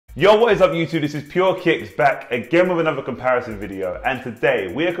Yo, what is up YouTube? This is PureKicks back again with another comparison video, and today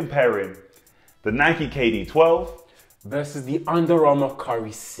we are comparing the Nike KD 12 versus the Under Armour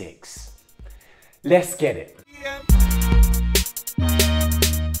Curry 6. Let's get it.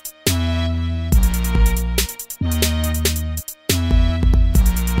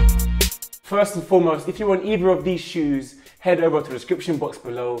 First and foremost, if you want either of these shoes, head over to the description box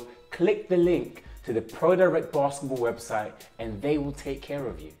below, click the link to the Pro Direct Basketball website, and they will take care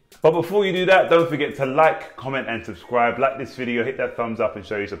of you. But before you do that, don't forget to like, comment and subscribe. Like this video, hit that thumbs up and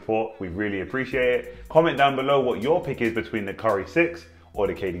show your support. We really appreciate it. Comment down below what your pick is between the Curry 6 or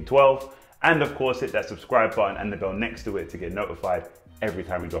the KD 12. And of course, hit that subscribe button and the bell next to it to get notified every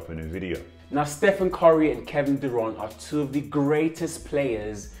time we drop a new video. Now, Stephen Curry and Kevin Durant are two of the greatest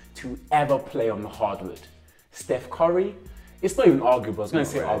players to ever play on the hardwood. Steph Curry, it's not even arguable, I was going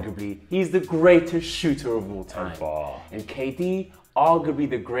to say arguably, he's the greatest shooter of all time. And KD, arguably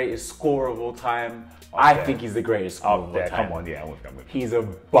the greatest scorer of all time. I think he's the greatest scorer of all time. Come on, yeah, I'm with you. He's a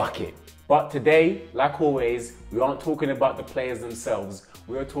bucket. But today, like always, we aren't talking about the players themselves,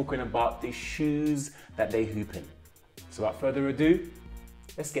 we are talking about the shoes that they hoop in. So without further ado,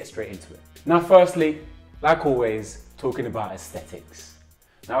 let's get straight into it. Now firstly, like always, talking about aesthetics.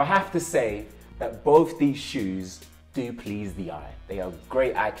 Now I have to say that both these shoes do please the eye. They are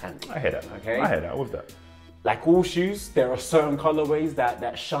great eye candy. I hear that. Okay? I hear that with that. Like all shoes, there are certain colorways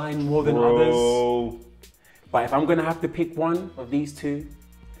that shine more than others. But if I'm gonna have to pick one of these two,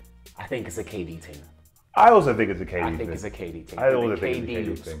 I think it's a KD thing. I also think it's a KD thing. I think it's a KD thing. I also think it's a KD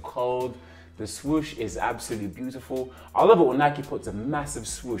looks thing. cold. The swoosh is absolutely beautiful. I love it when Nike puts a massive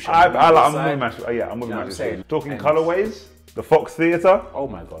swoosh. I'm with my Talking colorways, the Fox Theater. Oh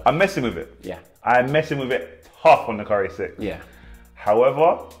my god. I'm messing with it. Yeah. I'm messing with it tough on the Curry 6. Yeah.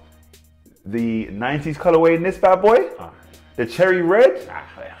 However, the 90s colorway in this bad boy, the cherry red.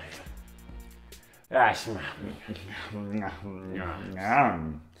 Let's move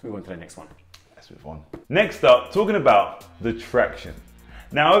on to the next one. Let's move on. Next up, talking about the traction.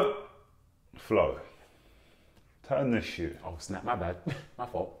 Now, Flo, turn this shoe. Oh snap, my bad, my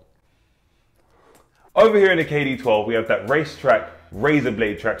fault. Over here in the KD 12, we have that racetrack razor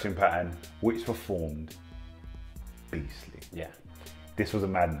blade traction pattern, which performed beastly. Yeah. This was a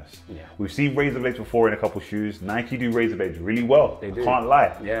madness. Yeah. We've seen razor blades before in a couple shoes. Nike do razor blades really well. They do. I can't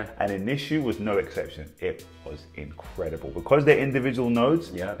lie. Yeah. And in this shoe was no exception. It was incredible. Because they're individual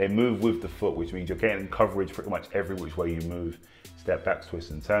nodes, they move with the foot, which means you're getting coverage pretty much every which way you move. Step backs,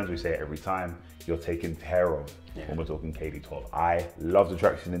 twists and turns, we say it every time, you're taken care of when we're talking KD 12. I love the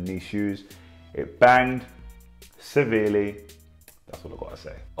traction in these shoes. It banged severely. That's what I've got to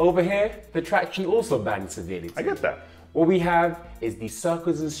say. Over here, the traction also banged severely too. I get that. What we have is the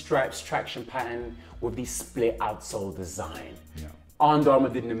circles and stripes traction pattern with the split outsole design. Yeah. Under Armour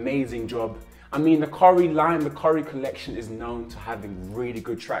did an amazing job. I mean, the Curry line, the Curry collection is known to having really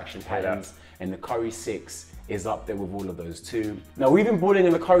good traction patterns, and the Curry 6 is up there with all of those too. Now, we've been building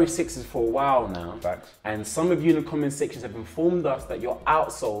in the Curry 6s for a while now. Facts. And some of you in the comment sections have informed us that your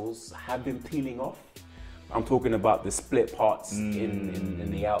outsoles have been peeling off. I'm talking about the split parts in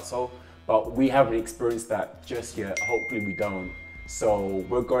the outsole, but we haven't experienced that just yet. Hopefully we don't. So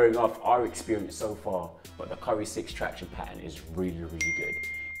we're going off our experience so far, but the Curry 6 traction pattern is really, really good.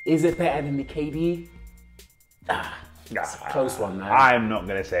 Is it better than the KD? It's a close one, man. I'm not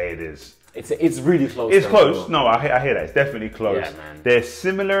gonna say it is. It's really close. It's close. No, I hear that. It's definitely close. Yeah, man. They're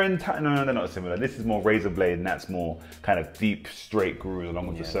similar in no, they're not similar. This is more razor blade, and that's more kind of deep, straight grooves along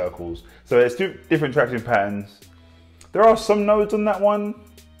with the circles. So there's two different traction patterns. There are some nodes on that one.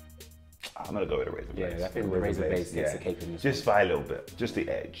 I'm gonna go with the razor blades. Yeah, I think the razor blades takes the cake in this just by a little bit, just the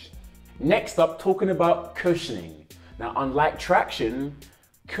edge. Next up, talking about cushioning. Now, unlike traction,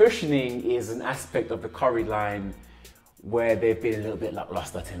 cushioning is an aspect of the Curry line where they've been a little bit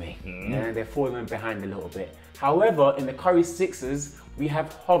lackluster to me. Yeah, they're falling behind a little bit. However, in the Curry 6s, we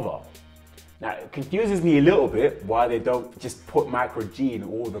have hover. Now, it confuses me a little bit why they don't just put Micro G in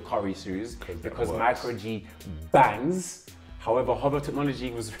all the Curry shoes, because Micro G bangs. However, hover technology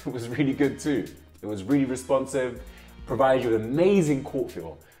was really good too. It was really responsive, provided you an amazing court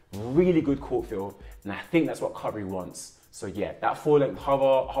feel, really good court feel, and I think that's what Curry wants. So yeah, that full-length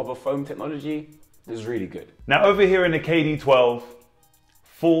hover foam technology is really good. Now over here in the KD 12,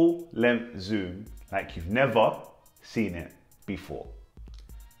 full length zoom, like you've never seen it before.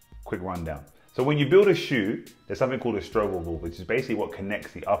 Quick rundown. So when you build a shoe, there's something called a strobel ball, which is basically what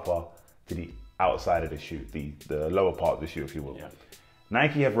connects the upper to the outside of the shoe, the lower part of the shoe, if you will. Yeah.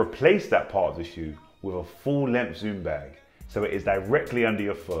 Nike have replaced that part of the shoe with a full length zoom bag. So it is directly under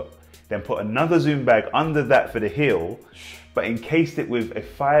your foot. Then put another zoom bag under that for the heel, but encased it with a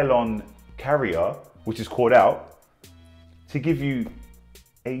Phylon carrier, which is called out, to give you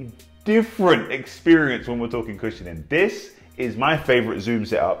a different experience when we're talking cushioning. This is my favorite Zoom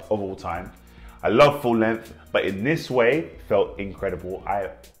setup of all time. I love full length, but in this way, felt incredible. I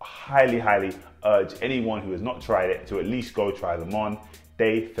highly urge anyone who has not tried it to at least go try them on.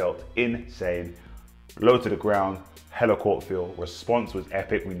 They felt insane. Low to the ground, hella court feel. Response was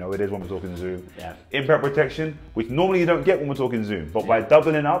epic. We know it is when we're talking Zoom. Yeah. Impact protection, which normally you don't get when we're talking Zoom, but by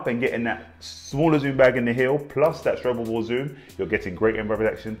doubling up and getting that smaller Zoom bag in the heel, plus that strobable Zoom, you're getting great impact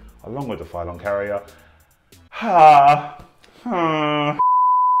protection along with the Phylon carrier.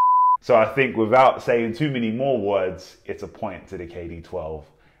 So I think without saying too many more words, it's a point to the KD12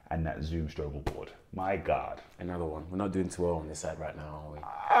 and that Zoom strobel board. My God. Another one. We're not doing too well on this side right now, are we?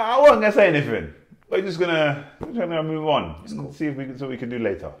 I wasn't gonna say anything. We're just gonna move on and see if we can see what we can do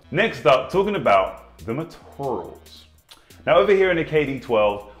later. Next up, talking about the materials. Now over here in the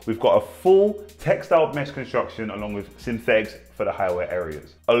KD12, we've got a full textile mesh construction along with synthetics for the high wear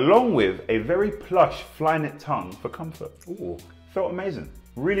areas, along with a very plush fly knit tongue for comfort. Ooh, felt amazing.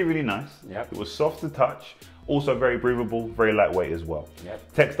 Really nice. Yep. It was soft to touch, also very breathable, very lightweight as well.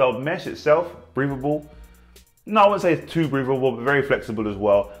 Yep. Textile mesh itself, breathable. No, I wouldn't say it's too breathable, but very flexible as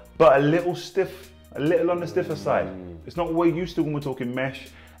well, but a little stiff, a little on the stiffer side. It's not what we're used to when we're talking mesh.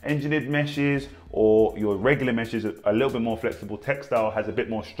 Engineered meshes or your regular meshes are a little bit more flexible. Textile has a bit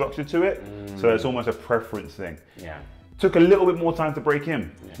more structure to it, so it's almost a preference thing. Yeah. Took a little bit more time to break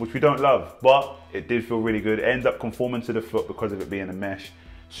in, which we don't love, but it did feel really good. It ends up conforming to the foot because of it being a mesh.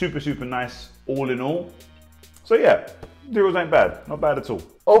 Super nice all in all. So yeah, materials ain't bad, not bad at all.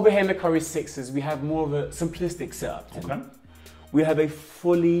 Over here in the Curry 6s, we have more of a simplistic setup. Okay. We have a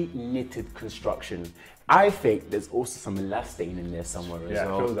fully knitted construction. I think there's also some elastane in there somewhere as well. Yeah,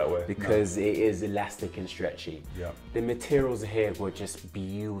 it feels that way. Because it is elastic and stretchy. Yeah. The materials here were just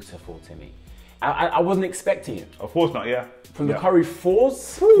beautiful to me. I wasn't expecting it. Of course not, yeah. From the Curry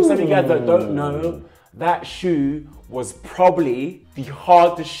 4s, for some of you guys that don't know, that shoe was probably the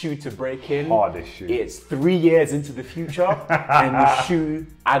hardest shoe to break in. Hardest shoe. It's 3 years into the future, and the shoe,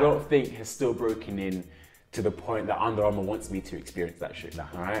 I don't think, has still broken in to the point that Under Armour wants me to experience that shoe.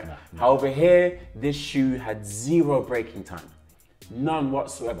 All right. However, here, this shoe had 0 breaking time. None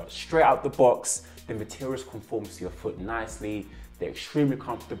whatsoever. Straight out the box, the materials conform to your foot nicely. They're extremely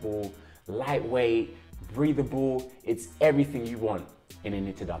comfortable, lightweight, breathable. It's everything you want in a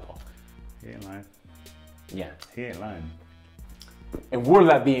knitted upper. He ain't lying. Yeah. He ain't lying. And with all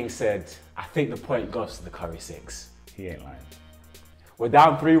that being said, I think the point goes to the Curry 6. He ain't lying. We're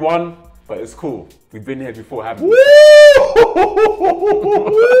down 3-1, but it's cool. We've been here before, haven't we?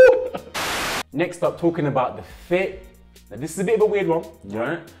 Next up, talking about the fit. Now, this is a bit of a weird one,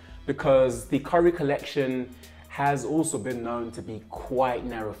 right? Because the Curry collection has also been known to be quite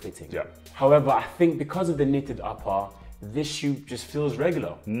narrow fitting. Yeah. However, I think because of the knitted upper, this shoe just feels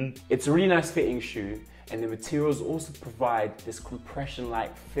regular. It's a really nice fitting shoe, and the materials also provide this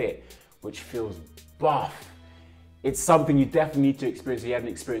compression-like fit, which feels buff. It's something you definitely need to experience if you haven't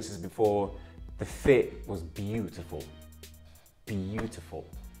experienced this before. The fit was beautiful. Beautiful.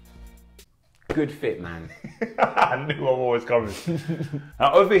 Good fit, man. I knew I was coming.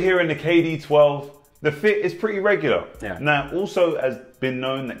 Now over here in the KD12, the fit is pretty regular. Yeah. Now also has been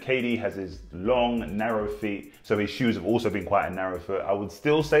known that KD has his long, narrow feet, so his shoes have also been quite a narrow foot. I would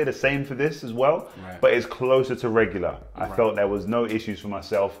still say the same for this as well, but it's closer to regular. I felt there was no issues for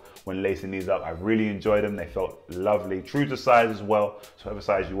myself when lacing these up. I really enjoyed them. They felt lovely, true to size as well. So whatever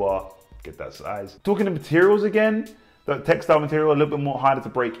size you are, get that size. Talking to materials again, the textile material a little bit more harder to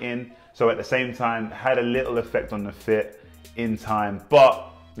break in. So at the same time, had a little effect on the fit in time, but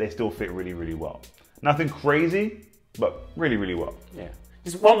they still fit really well. Nothing crazy, but really well. Yeah.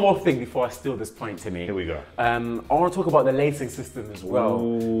 Just one more thing before I steal this point, Timmy. Here we go. I want to talk about the lacing system as well.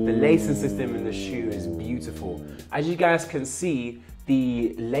 Ooh. The lacing system in the shoe is beautiful. As you guys can see,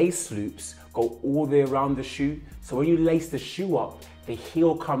 the lace loops go all the way around the shoe. So when you lace the shoe up, the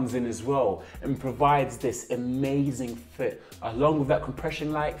heel comes in as well and provides this amazing fit. Along with that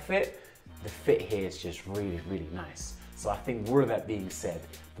compression-like fit, the fit here is just really nice. So I think with all of that being said,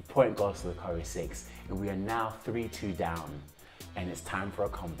 the point goes to the Curry 6, and we are now 3-2 down, and it's time for a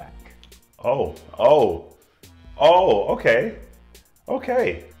comeback.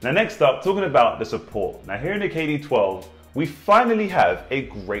 Okay. Now next up, talking about the support. Now here in the KD12, we finally have a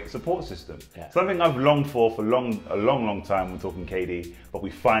great support system. Yeah. Something I've longed for a long time when talking KD, but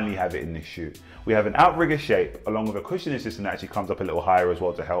we finally have it in this shoe. We have an outrigger shape along with a cushioning system that actually comes up a little higher as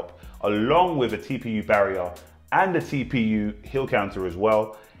well to help, along with a TPU barrier and a TPU heel counter as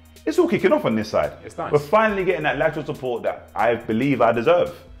well. it's all kicking off on this side. It's nice. We're finally getting that lateral support that I believe I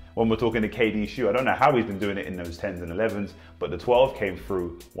deserve when we're talking the KD shoe. I don't know how he's been doing it in those 10s and 11s, but the 12 came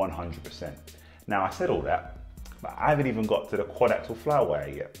through 100%. Now, I said all that, but I haven't even got to the quad axle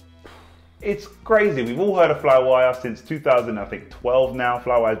flywire yet. It's crazy. We've all heard of flywire since 2012 now.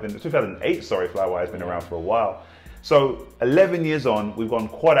 2008, sorry, flywire's been around for a while. So 11 years on, we've gone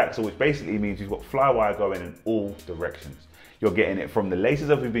quad axle, which basically means we've got flywire going in all directions. You're getting it from the laces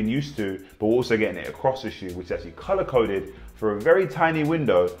that we've been used to, but we're also getting it across the shoe, which is actually color coded for a very tiny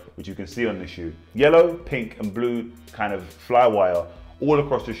window, which you can see on the shoe. Yellow, pink, and blue kind of flywire all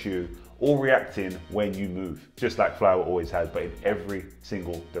across the shoe, all reacting when you move, just like flywire always has, but in every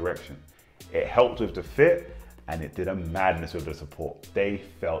single direction. It helped with the fit, and it did a madness with the support. They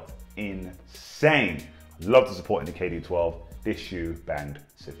felt insane. Love the support in the KD12. This shoe banged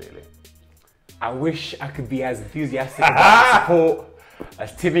severely. I wish I could be as enthusiastic about the support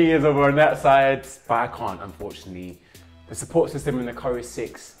as Timmy is over on that side, but I can't, unfortunately. The support system in the Curry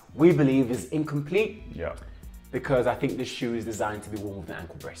 6, we believe, is incomplete. Yeah. Because I think this shoe is designed to be worn with an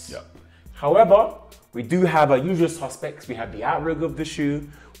ankle brace. Yeah. However, we do have our usual suspects. We have the outrigger of the shoe,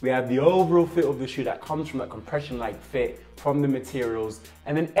 we have the overall fit of the shoe that comes from that compression-like fit from the materials,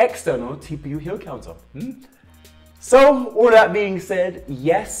 and then external TPU heel counter. So, all that being said,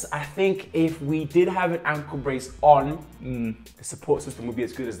 yes, I think if we did have an ankle brace on, the support system would be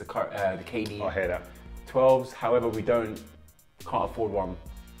as good as the KD. I hear that. 12s, however, we can't afford one.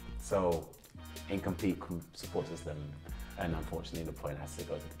 So, incomplete support system. And unfortunately, the point has to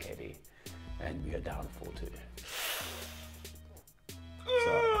go to the KD. And we are down 4-2.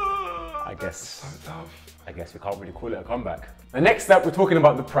 So, I guess we can't really call it a comeback. The next step, we're talking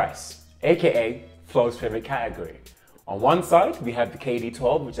about the price, AKA Flo's favorite category. On one side, we have the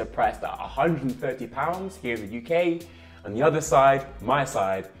KD12, which are priced at £130 here in the UK. On the other side, my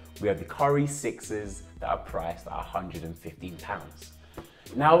side, we have the Curry 6s that are priced at £115.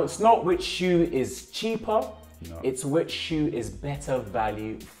 Now, it's not which shoe is cheaper, it's which shoe is better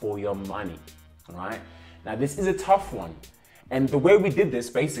value for your money, all right? Now, this is a tough one. And the way we did this,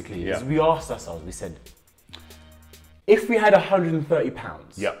 basically, is we asked ourselves, we said, if we had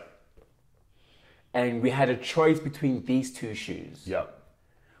 £130, and we had a choice between these two shoes,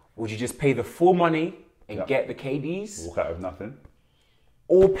 would you just pay the full money and get the KDs? Walk out with nothing.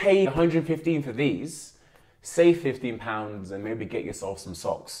 Or pay £115 for these, save £15 and maybe get yourself some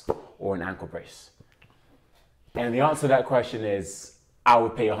socks or an ankle brace? And the answer to that question is, I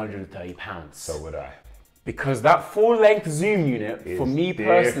would pay £130. So would I. Because that full-length zoom unit, for me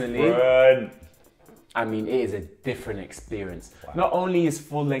personally, I mean, it is a different experience. Wow. Not only is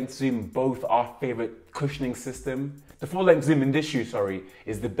full-length zoom both our favorite cushioning system, the full-length zoom in this shoe,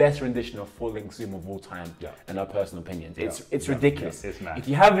 is the best rendition of full-length zoom of all time, in our personal opinions. It's ridiculous. It's mad. If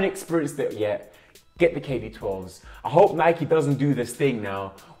you haven't experienced it yet, get the KD12s. I hope Nike doesn't do this thing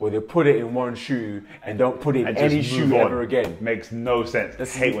now where they put it in one shoe and don't put it in any shoe ever again. Makes no sense. I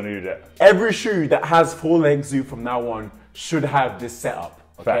hate when they do that. Every shoe that has full-length zoom from now on should have this setup,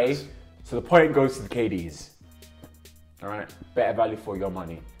 okay? Facts. So the point goes to the KDs, all right? Better value for your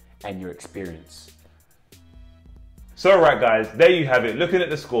money and your experience. So right guys, there you have it. Looking at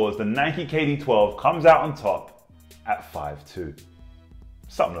the scores, the Nike KD12 comes out on top at 5-2.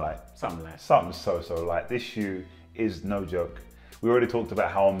 Something light. Something so light. This shoe is no joke. We already talked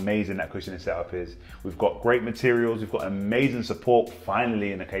about how amazing that cushioning setup is. We've got great materials. We've got amazing support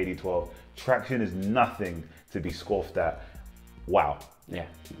finally in the KD12. Traction is nothing to be scoffed at. Wow. Yeah.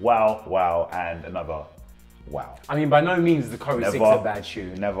 Wow, and another wow. I mean, by no means is the Curry 6 a bad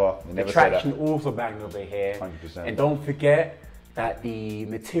shoe. Never. The traction also banged over here. 100%. And don't forget that the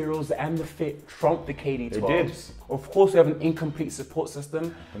materials and the fit trumped the KD12. It did. Of course, we have an incomplete support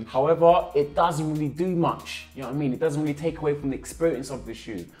system. However, it doesn't really do much. You know what I mean? It doesn't really take away from the experience of the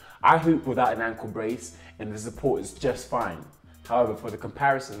shoe. I hoop without an ankle brace, and the support is just fine. However, for the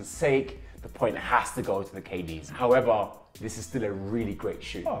comparison's sake, the point has to go to the KDs. However, this is still a really great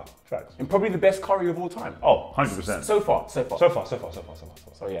shoe. Oh, facts. And probably the best Curry of all time. Oh, 100%. So far.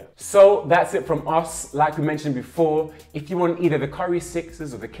 So yeah. So that's it from us. Like we mentioned before, if you want either the Curry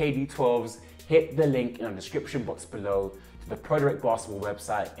 6s or the KD12s, hit the link in the description box below to the Pro Direct Basketball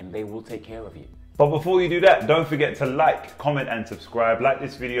website and they will take care of you. But before you do that, don't forget to like, comment and subscribe. Like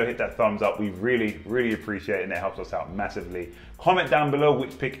this video, hit that thumbs up. We really appreciate it and it helps us out massively. Comment down below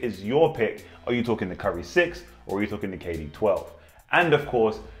which pick is your pick. Are you talking the Curry 6 or are you talking the KD12? And of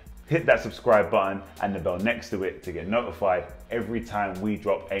course, hit that subscribe button and the bell next to it to get notified every time we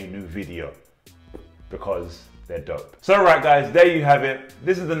drop a new video because they're dope. So right guys, there you have it.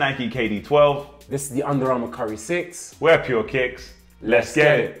 This is the Nike KD12. This is the Under Armour Curry 6. We're PureKicks. Let's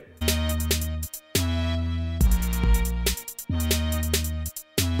get it.